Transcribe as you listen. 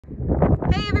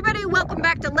Hey everybody, welcome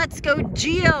back to Let's Go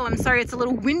Geo. I'm sorry it's a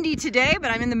little windy today,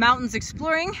 but I'm in the mountains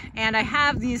exploring and I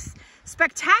have these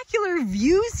spectacular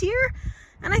views here,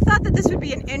 and I thought that this would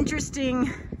be an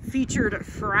interesting featured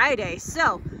Friday.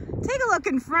 So take a look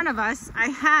in front of us. I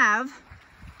have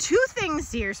two things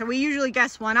here. So we usually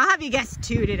guess one. I'll have you guess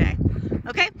two today.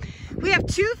 Okay, we have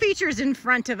two features in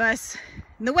front of us.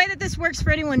 And the way that this works for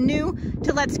anyone new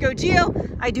to Let's Go Geo,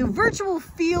 I do virtual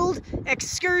field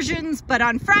excursions, but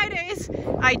on Fridays,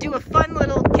 I do a fun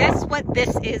little guess what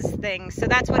this is thing. So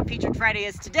that's what Featured Friday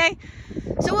is today.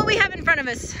 So what we have in front of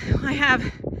us, I have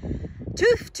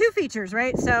two features,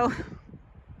 right? So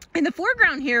in the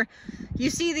foreground here, you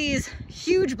see these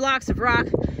huge blocks of rock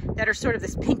that are sort of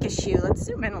this pinkish hue. Let's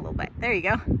zoom in a little bit. There you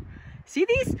go. See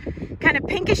these kind of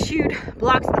pinkish hued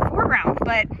blocks in the foreground,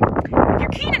 but if you're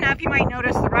keen enough, you might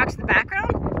notice the rocks in the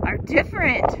background are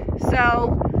different.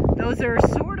 So those are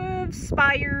sort of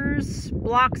spires,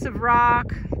 blocks of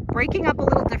rock, breaking up a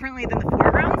little differently than the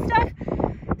foreground stuff.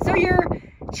 So your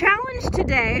challenge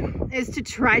today is to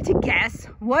try to guess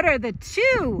what are the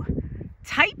two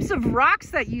types of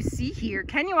rocks that you see here.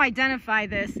 Can you identify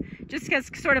this? Just as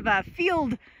sort of a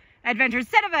field adventure.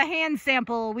 Instead of a hand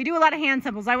sample, we do a lot of hand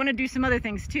samples. I want to do some other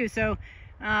things too. So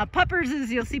Puppers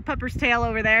is, you'll see Pupper's tail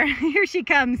over there. Here she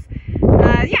comes.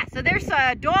 Yeah, so there's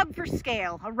a dog for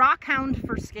scale, a rock hound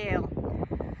for scale.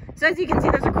 So as you can see,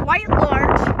 those are quite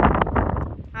large.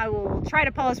 I will try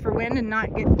to pause for wind and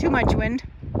not get too much wind.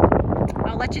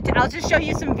 I'll just show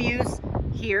you some views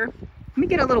here. Let me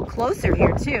get a little closer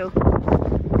here too.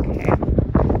 Okay.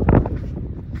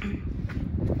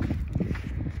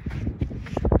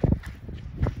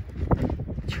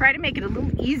 Try to make it a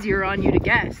little easier on you to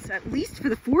guess, at least for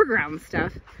the foreground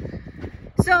stuff.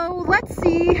 So let's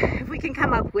see if we can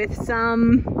come up with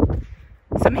some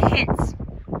hints.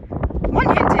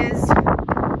 One hint is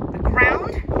the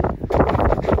ground,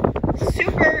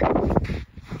 super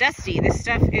dusty. This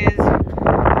stuff is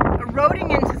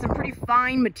eroding into some pretty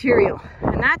fine material,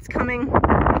 and that's coming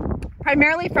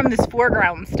primarily from this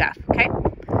foreground stuff, okay?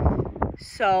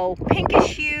 So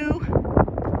pinkish hue.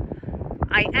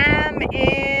 I am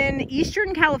in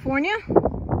Eastern California.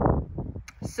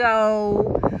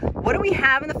 So what do we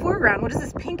have in the foreground? What is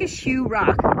this pinkish hue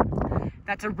rock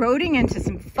that's eroding into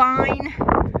some fine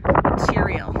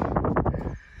material?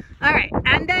 All right,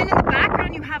 and then in the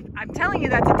background you have, I'm telling you,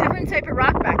 that's a different type of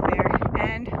rock back there.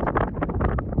 And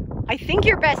I think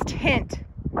your best hint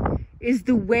is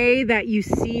the way that you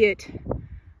see it.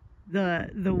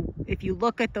 If you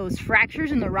look at those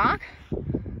fractures in the rock,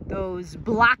 those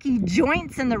blocky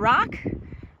joints in the rock,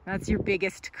 that's your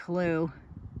biggest clue.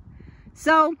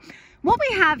 So what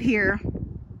we have here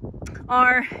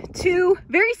are two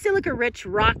very silica rich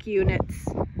rock units,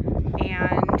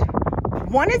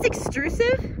 and one is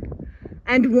extrusive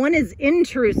and one is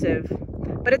intrusive,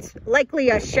 but it's likely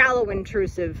a shallow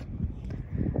intrusive.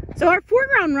 So our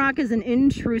foreground rock is an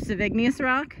intrusive igneous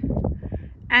rock,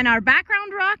 and our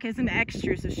background rock is an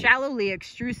extrusive, shallowly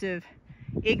extrusive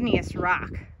igneous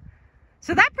rock.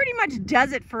 So that pretty much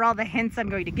does it for all the hints I'm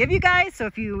going to give you guys. So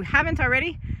if you haven't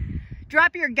already,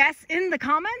 drop your guess in the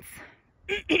comments.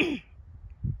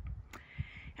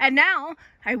 And now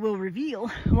I will reveal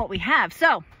what we have.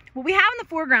 So what we have in the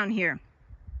foreground here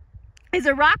is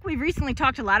a rock we've recently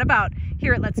talked a lot about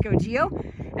here at Let's Go Geo,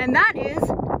 and that is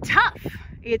tuff.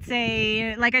 It's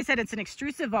like I said, it's an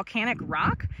extrusive volcanic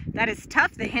rock that is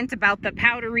tuff. The hint about the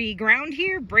powdery ground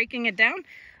here, breaking it down,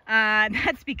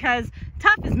 that's because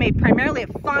tuff is made primarily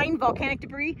of fine volcanic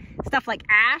debris, stuff like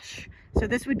ash. So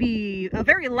this would be a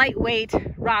very lightweight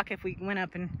rock if we went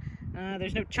up and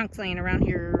there's no chunks laying around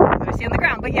here that I see on the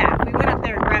ground. But yeah, if we went up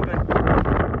there and grabbed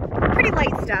a pretty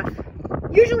light stuff,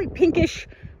 usually pinkish,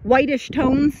 whitish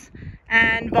tones,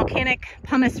 and volcanic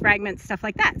pumice fragments, stuff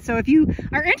like that. So if you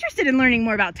are interested in learning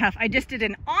more about tuff, I just did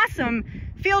an awesome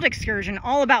field excursion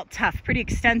all about tuff, pretty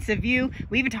extensive view.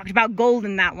 We even talked about gold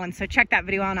in that one, so check that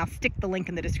video out and I'll stick the link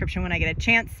in the description when I get a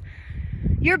chance.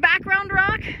 Your background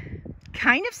rock,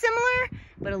 kind of similar,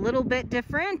 but a little bit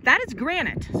different. That is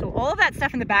granite. So all of that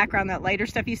stuff in the background, that lighter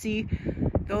stuff you see,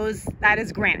 that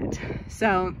is granite.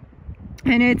 So,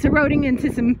 and it's eroding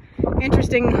into some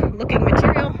interesting looking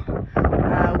material.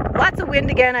 Lots of wind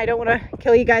again. I don't want to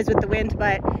kill you guys with the wind,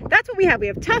 but that's what we have. We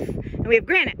have tuff and we have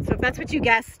granite. So if that's what you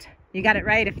guessed, you got it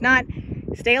right. If not,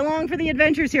 stay along for the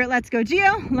adventures here at Let's Go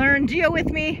Geo. Learn Geo with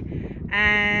me,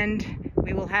 and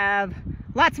we will have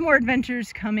lots more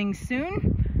adventures coming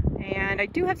soon. And I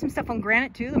do have some stuff on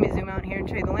granite too. Let me zoom out here and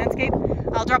show you the landscape.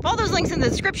 I'll drop all those links in the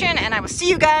description, and I will see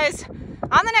you guys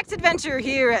on the next adventure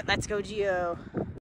here at Let's Go Geo.